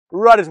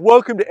Riders,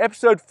 welcome to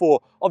episode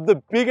 4 of the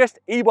biggest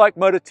e-bike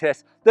motor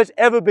test that's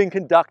ever been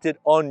conducted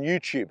on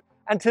YouTube.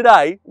 And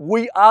today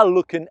we are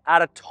looking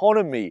at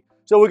autonomy.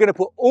 So we're going to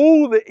put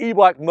all the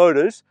e-bike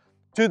motors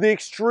to the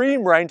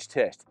extreme range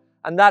test.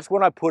 And that's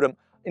when I put them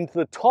into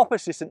the top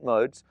assistant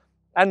modes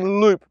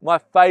and loop my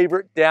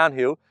favorite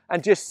downhill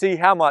and just see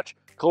how much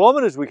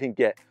kilometers we can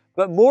get.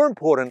 But more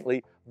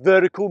importantly,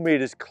 vertical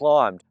meters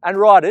climbed. And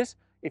riders,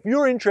 if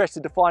you're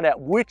interested to find out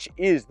which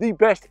is the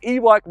best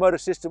e-bike motor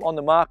system on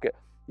the market,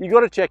 you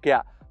got to check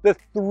out the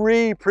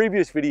 3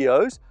 previous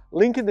videos,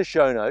 link in the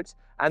show notes,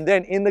 and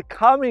then in the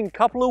coming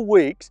couple of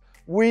weeks,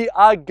 we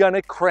are going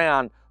to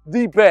crown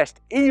the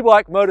best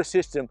e-bike motor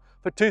system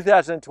for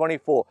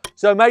 2024.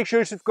 So make sure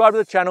you subscribe to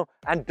the channel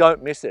and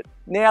don't miss it.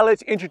 Now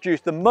let's introduce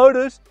the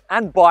motors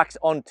and bikes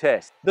on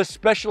test. The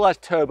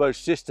Specialized Turbo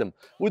system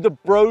with the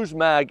Brose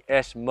S-MAG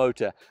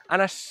motor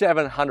and a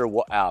 700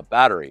 watt-hour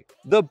battery.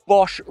 The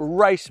Bosch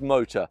Race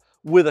motor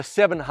with a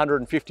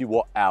 750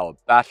 watt-hour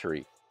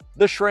battery.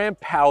 The SRAM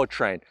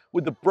Powertrain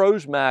with the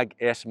Brose S-MAG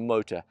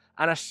motor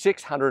and a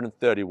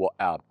 630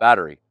 watt-hour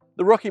battery.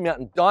 The Rocky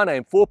Mountain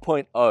Dyname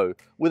 4.0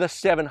 with a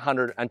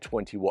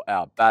 720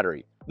 watt-hour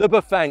battery. The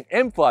Bafang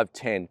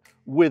M510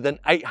 with an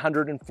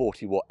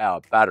 840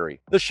 watt-hour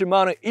battery. The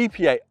Shimano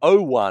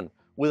EP801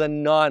 with a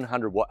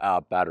 900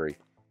 watt-hour battery.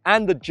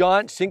 And the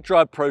Giant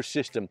Syncdrive Pro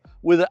System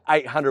with an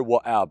 800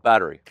 watt-hour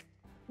battery.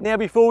 Now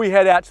before we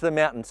head out to the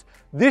mountains,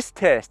 this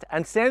test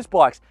and Sam's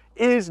Bikes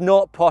is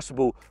not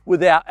possible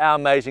without our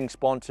amazing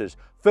sponsors.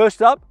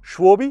 First up,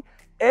 Schwalbe.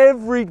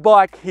 Every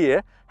bike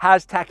here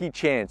has tacky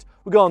chans.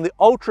 We go on the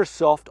ultra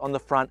soft on the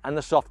front and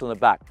the soft on the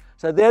back.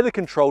 So they're the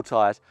control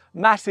tires.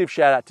 Massive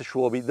shout out to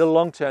Schwalbe, the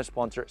long-term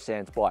sponsor at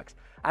Sam's Bikes.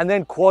 And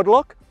then quad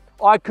lock.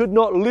 I could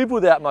not live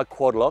without my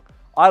quad lock.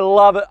 I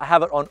love it. I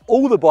have it on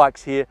all the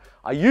bikes here.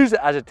 I use it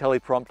as a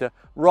teleprompter.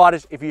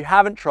 Riders, if you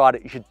haven't tried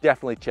it, you should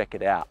definitely check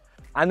it out.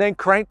 And then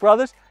Crank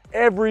Brothers.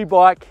 Every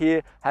bike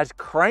here has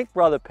Crank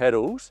Brother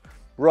pedals.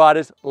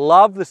 Riders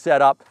love the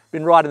setup.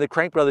 Been riding the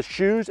Crank Brothers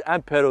shoes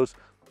and pedals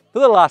for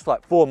the last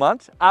 4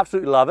 months.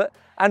 Absolutely love it.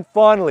 And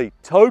finally,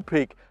 Toe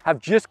Peak have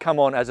just come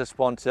on as a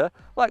sponsor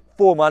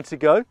 4 months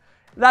ago.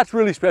 That's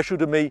really special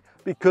to me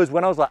because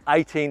when I was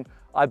 18,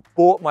 I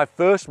bought my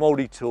first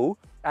multi-tool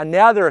and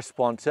now they're a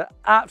sponsor.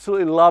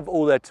 Absolutely love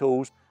all their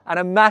tools and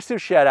a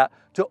massive shout out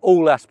to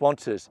all our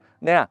sponsors.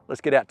 Now, let's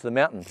get out to the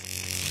mountains.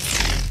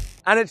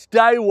 And it's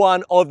day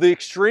 1 of the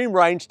extreme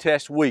range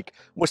test week.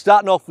 We're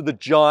starting off with the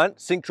Giant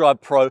Syncdrive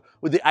Pro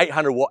with the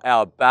 800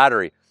 watt-hour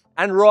battery.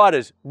 And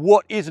riders,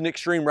 what is an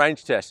extreme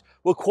range test?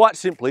 Well, quite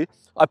simply,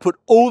 I put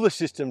all the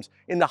systems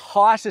in the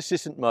highest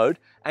assistant mode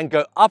and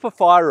go up a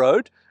fire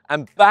road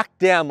and back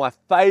down my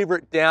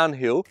favorite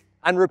downhill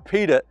and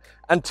repeat it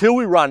until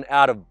we run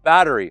out of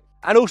battery.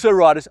 And also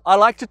riders, I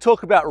like to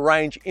talk about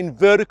range in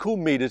vertical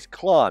meters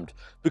climbed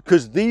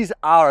because these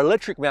are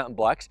electric mountain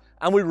bikes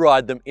and we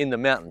ride them in the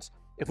mountains.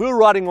 If we were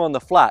riding on the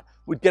flat,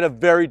 we'd get a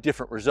very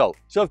different result.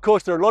 So of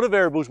course, there are a lot of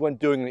variables when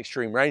doing an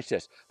extreme range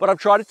test, but I've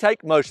tried to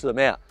take most of them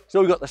out. So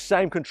we've got the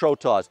same control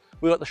tires.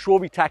 We've got the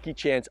Schwalbe Tacky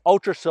Chans,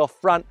 ultra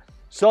soft front,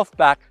 soft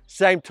back,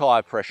 same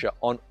tire pressure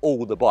on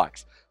all the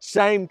bikes.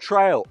 Same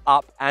trail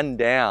up and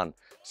down.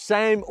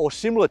 Same or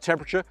similar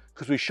temperature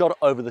because we shot it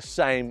over the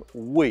same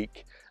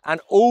week. And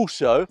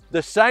also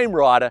the same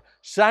rider,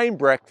 same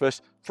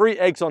breakfast, 3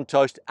 eggs on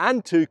toast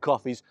and 2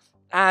 coffees.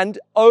 And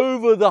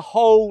over the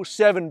whole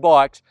 7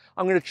 bikes,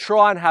 I'm going to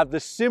try and have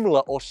the similar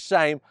or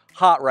same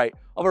heart rate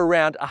of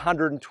around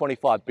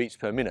 125 beats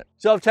per minute.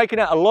 So I've taken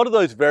out a lot of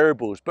those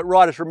variables, but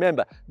riders,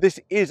 remember, this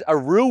is a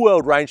real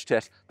world range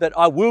test that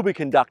I will be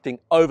conducting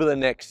over the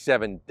next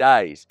 7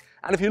 days.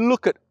 And if you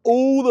look at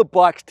all the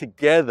bikes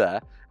together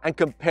and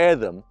compare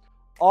them,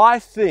 I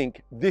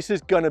think this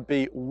is going to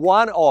be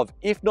one of,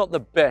 if not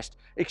the best,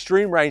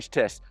 extreme range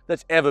tests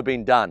that's ever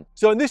been done.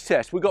 So in this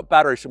test, we've got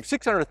batteries from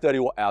 630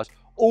 watt hours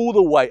all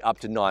the way up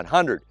to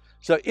 900.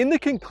 So in the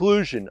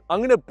conclusion, I'm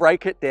going to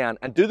break it down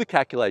and do the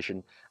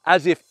calculation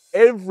as if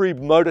every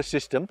motor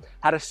system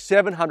had a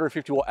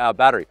 750 watt-hour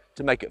battery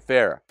to make it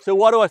fairer. So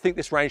why do I think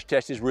this range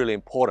test is really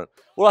important?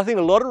 Well, I think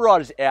a lot of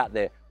riders out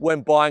there,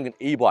 when buying an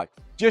e-bike,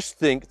 just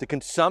think the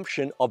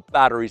consumption of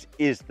batteries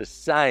is the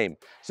same.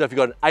 So if you've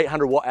got an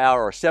 800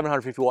 watt-hour or a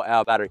 750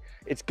 watt-hour battery,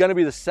 it's going to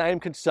be the same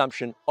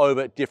consumption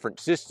over different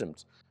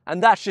systems.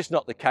 And that's just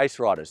not the case,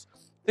 riders.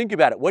 Think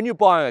about it. When you're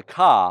buying a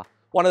car,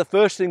 one of the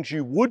first things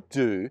you would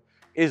do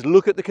is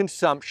look at the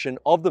consumption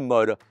of the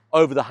motor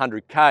over the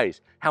 100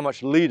 Ks, how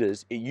much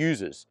liters it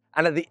uses.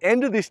 And at the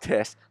end of this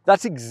test,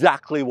 that's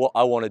exactly what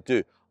I want to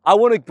do. I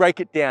want to break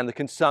it down, the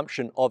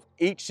consumption of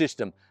each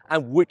system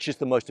and which is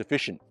the most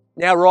efficient.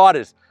 Now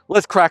riders,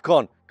 let's crack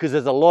on because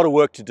there's a lot of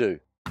work to do.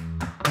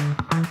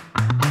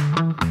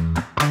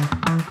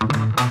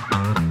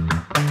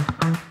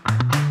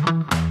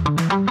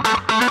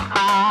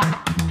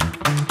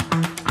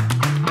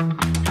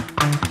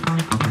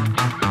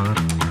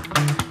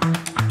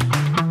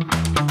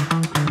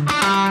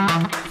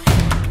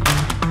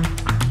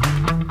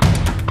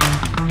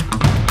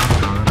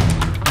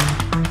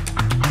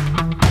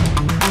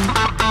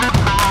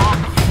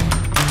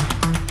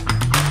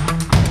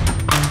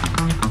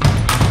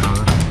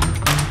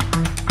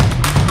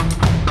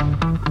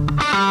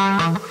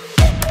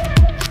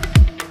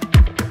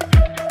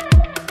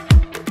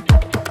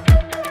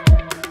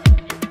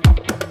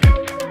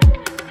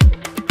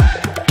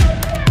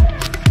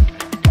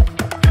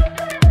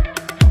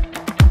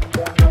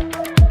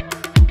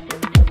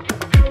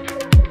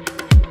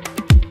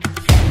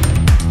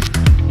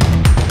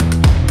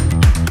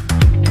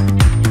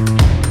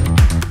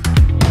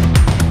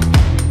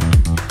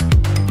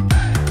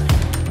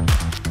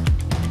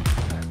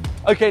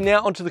 Okay,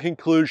 now onto the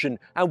conclusion,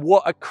 and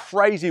what a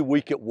crazy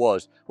week it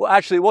was. Well,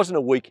 actually it wasn't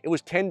a week, it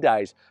was 10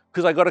 days,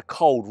 because I got a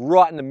cold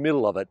right in the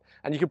middle of it,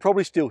 and you can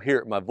probably still hear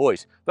it in my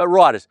voice. But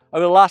riders,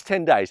 over the last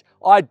 10 days,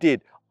 I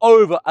did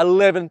over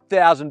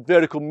 11,000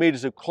 vertical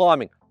meters of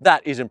climbing.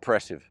 That is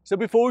impressive. So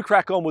before we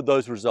crack on with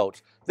those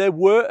results, there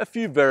were a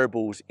few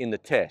variables in the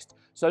test.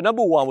 So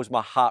number one was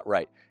my heart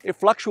rate. It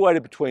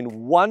fluctuated between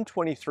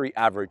 123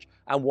 average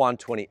and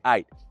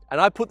 128. And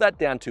I put that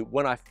down to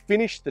when I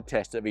finished the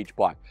test of each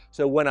bike.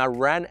 So when I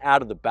ran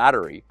out of the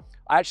battery,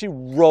 I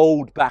actually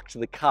rolled back to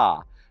the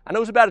car. And it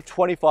was about a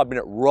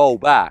 25-minute roll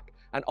back.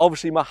 And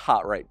obviously my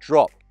heart rate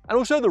dropped. And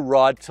also the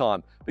ride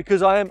time,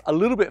 because I am a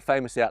little bit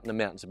famous out in the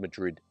mountains of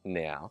Madrid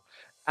now.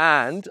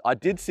 And I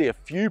did see a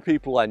few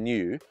people I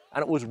knew,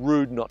 and it was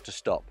rude not to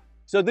stop.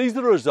 So these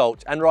are the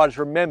results, and riders,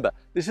 remember,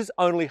 this is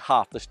only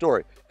half the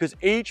story, because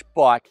each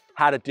bike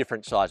had a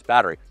different size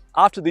battery.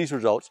 After these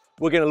results,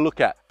 we're going to look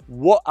at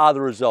what are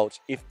the results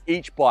if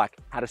each bike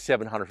had a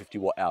 750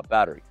 watt-hour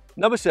battery.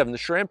 Number 7, the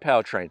SRAM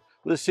Powertrain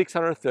with a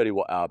 630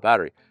 watt-hour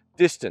battery.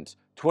 Distance,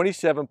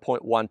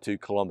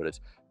 27.12 kilometers.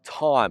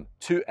 Time,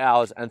 2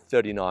 hours and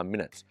 39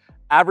 minutes.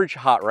 Average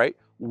heart rate,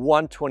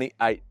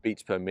 128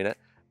 beats per minute.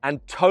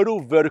 And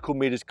total vertical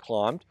meters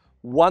climbed,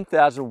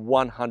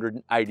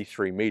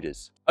 1,183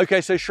 meters.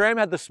 Okay, so SRAM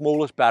had the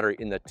smallest battery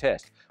in the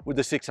test with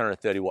the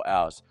 630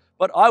 watt-hours.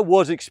 But I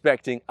was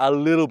expecting a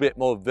little bit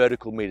more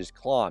vertical meters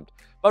climbed.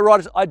 But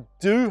riders, I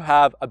do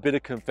have a bit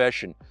of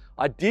confession.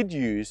 I did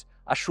use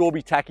a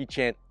Schwalbe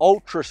Tachychan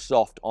Ultra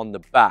Soft on the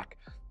back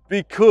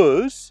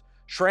because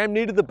SRAM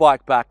needed the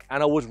bike back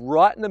and I was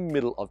right in the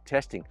middle of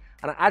testing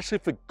and I actually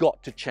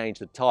forgot to change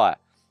the tire.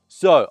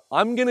 So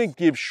I'm gonna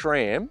give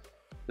SRAM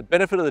the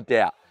benefit of the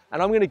doubt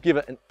and I'm gonna give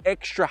it an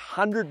extra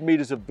 100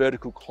 meters of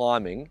vertical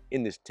climbing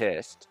in this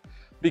test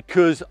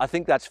because I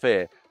think that's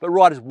fair. But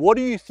riders, what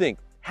do you think?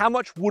 How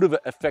much would have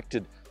it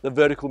affected the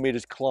vertical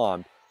meters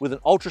climbed with an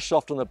ultra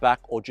soft on the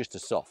back or just a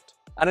soft?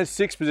 And in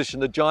 6th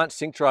position, the Giant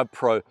Syncdrive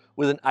Pro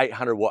with an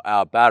 800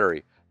 watt-hour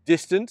battery.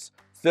 Distance,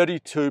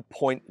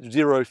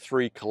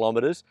 32.03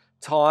 kilometers.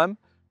 Time,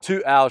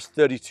 2 hours,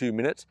 32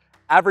 minutes.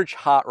 Average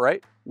heart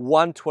rate,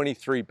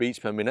 123 beats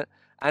per minute.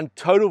 And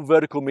total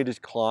vertical meters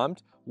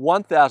climbed,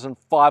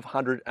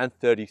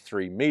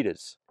 1,533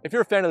 meters. If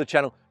you're a fan of the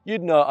channel,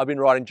 you'd know I've been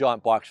riding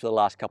giant bikes for the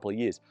last couple of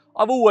years.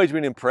 I've always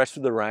been impressed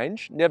with the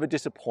range, never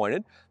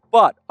disappointed,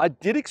 but I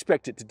did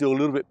expect it to do a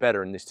little bit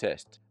better in this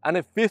test. And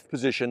in 5th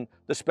position,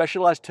 the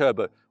Specialized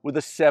Turbo with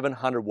a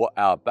 700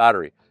 watt-hour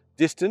battery.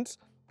 Distance,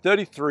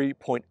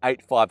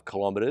 33.85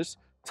 kilometers.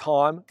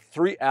 Time,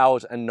 3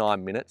 hours and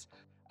 9 minutes.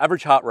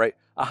 Average heart rate,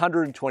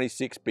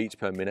 126 beats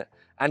per minute.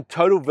 And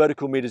total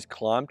vertical meters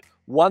climbed,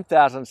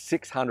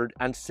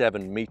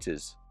 1,607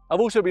 meters. I've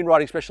also been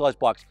riding Specialized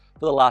bikes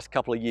for the last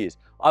couple of years.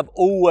 I've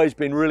always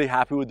been really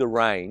happy with the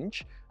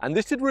range, and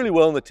this did really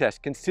well in the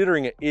test,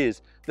 considering it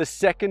is the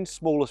 2nd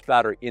smallest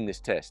battery in this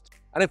test.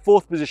 And in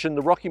 4th position,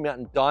 the Rocky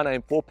Mountain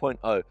Dyname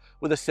 4.0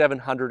 with a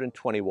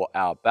 720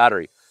 watt-hour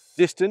battery.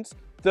 Distance,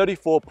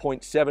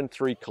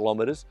 34.73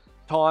 kilometers.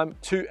 Time,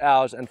 2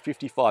 hours and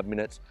 55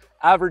 minutes.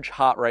 Average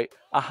heart rate,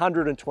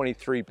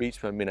 123 beats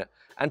per minute.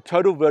 And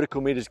total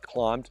vertical meters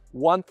climbed,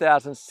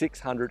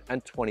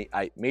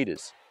 1,628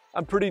 meters.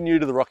 I'm pretty new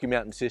to the Rocky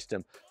Mountain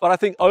system, but I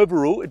think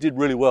overall it did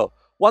really well.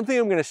 One thing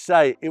I'm going to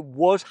say, it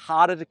was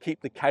harder to keep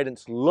the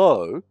cadence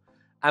low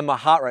and my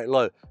heart rate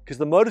low because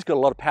the motor's got a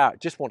lot of power, it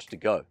just wants to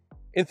go.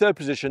 In 3rd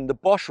position, the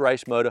Bosch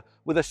Race Motor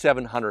with a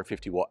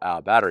 750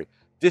 watt-hour battery.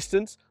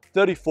 Distance,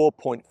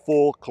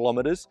 34.4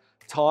 kilometers.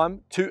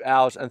 Time, 2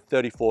 hours and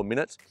 34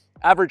 minutes.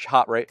 Average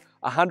heart rate,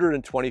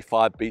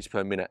 125 beats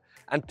per minute.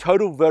 And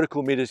total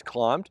vertical meters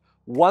climbed,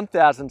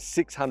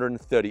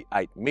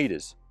 1,638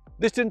 meters.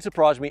 This didn't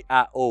surprise me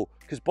at all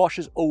because Bosch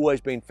has always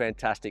been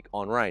fantastic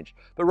on range.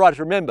 But riders,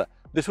 remember,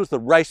 this was the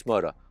race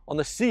motor. On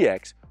the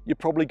CX, you're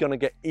probably going to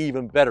get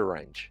even better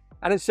range.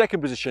 And in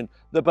 2nd position,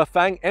 the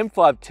Bafang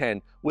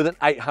M510 with an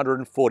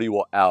 840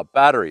 watt-hour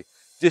battery.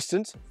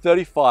 Distance,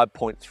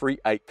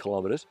 35.38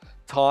 kilometers.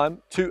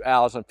 Time, 2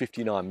 hours and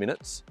 59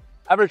 minutes.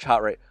 Average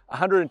heart rate,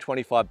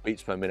 125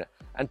 beats per minute.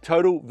 And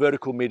total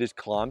vertical meters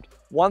climbed,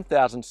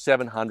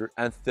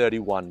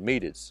 1,731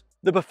 meters.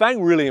 The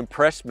Bafang really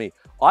impressed me.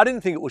 I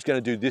didn't think it was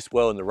going to do this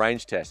well in the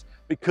range test.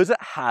 Because it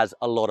has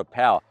a lot of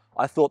power,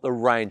 I thought the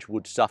range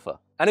would suffer.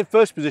 And in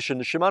 1st position,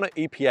 the Shimano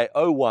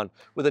EP801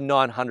 with a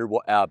 900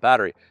 watt-hour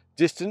battery.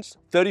 Distance,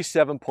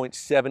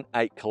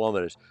 37.78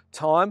 kilometers.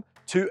 Time,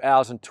 2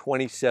 hours and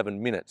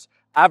 27 minutes.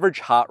 Average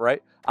heart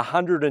rate,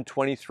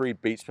 123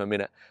 beats per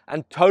minute.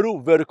 And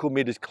total vertical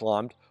meters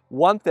climbed,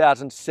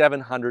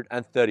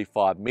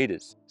 1,735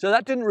 meters. So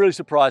that didn't really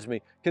surprise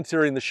me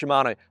considering the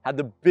Shimano had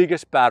the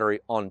biggest battery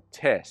on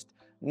test.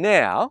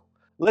 Now,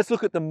 let's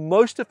look at the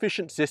most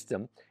efficient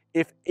system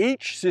if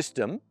each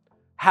system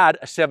had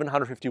a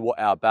 750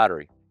 watt-hour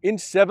battery. In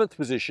 7th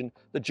position,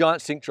 the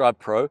Giant Syncdrive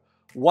Pro,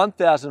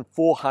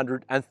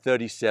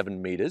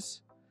 1,437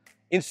 meters.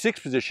 In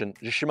 6th position,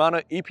 the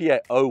Shimano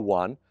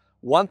EP801,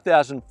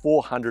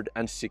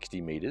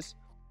 1,460 meters.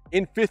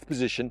 In 5th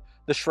position,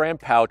 the SRAM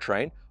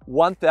Powertrain,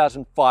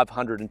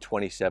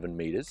 1,527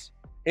 meters.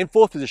 In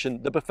fourth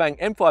position, the Bafang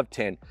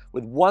M510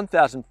 with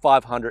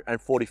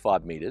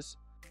 1,545 meters.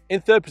 In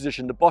third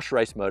position, the Bosch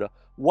Race Motor,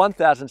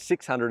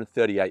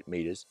 1,638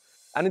 meters.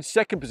 And in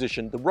second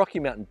position, the Rocky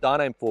Mountain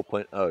Dyname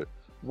 4.0,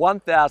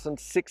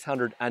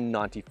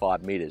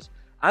 1,695 meters.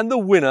 And the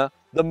winner,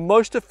 the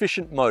most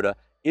efficient motor,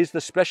 is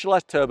the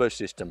Specialized Turbo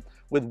System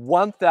with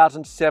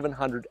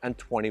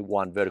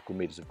 1,721 vertical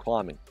meters of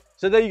climbing.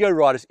 So there you go,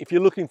 riders. If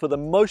you're looking for the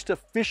most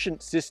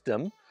efficient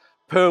system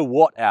per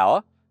watt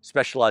hour,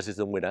 Specialized is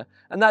the winner.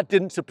 And that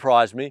didn't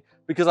surprise me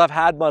because I've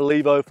had my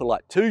Levo for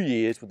like 2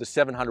 years with the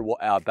 700 watt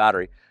hour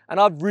battery, and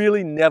I've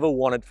really never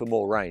wanted for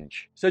more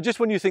range. So just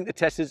when you think the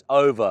test is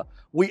over,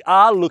 we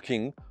are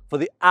looking for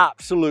the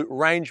absolute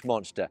range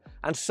monster.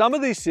 And some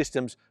of these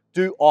systems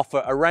do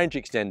offer a range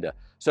extender.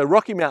 So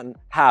Rocky Mountain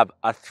have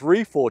a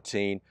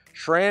 314,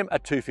 SRAM a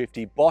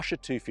 250, Bosch a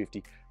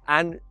 250,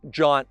 and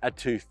Giant a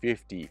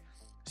 250.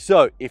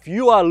 So if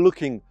you are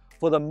looking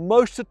for the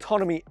most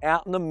autonomy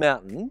out in the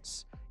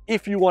mountains,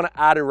 if you want to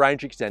add a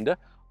range extender,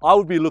 I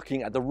would be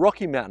looking at the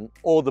Rocky Mountain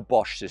or the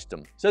Bosch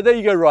system. So there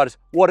you go, riders.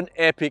 What an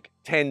epic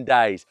 10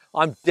 days.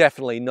 I'm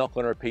definitely not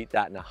going to repeat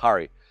that in a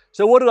hurry.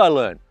 So what did I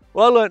learn?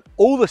 Well, I learned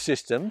all the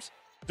systems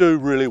do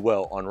really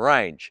well on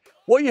range.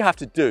 What you have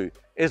to do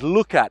is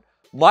look at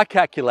my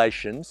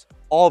calculations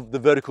of the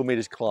vertical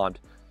meters climbed,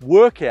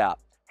 work out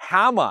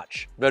how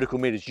much vertical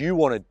meters you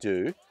want to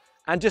do,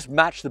 and just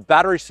match the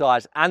battery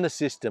size and the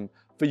system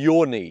for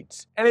your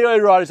needs. Anyway,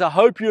 riders, I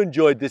hope you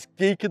enjoyed this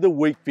Geek of the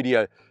Week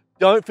video.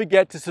 Don't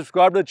forget to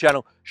subscribe to the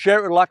channel, share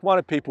it with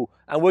like-minded people,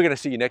 and we're going to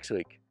see you next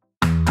week.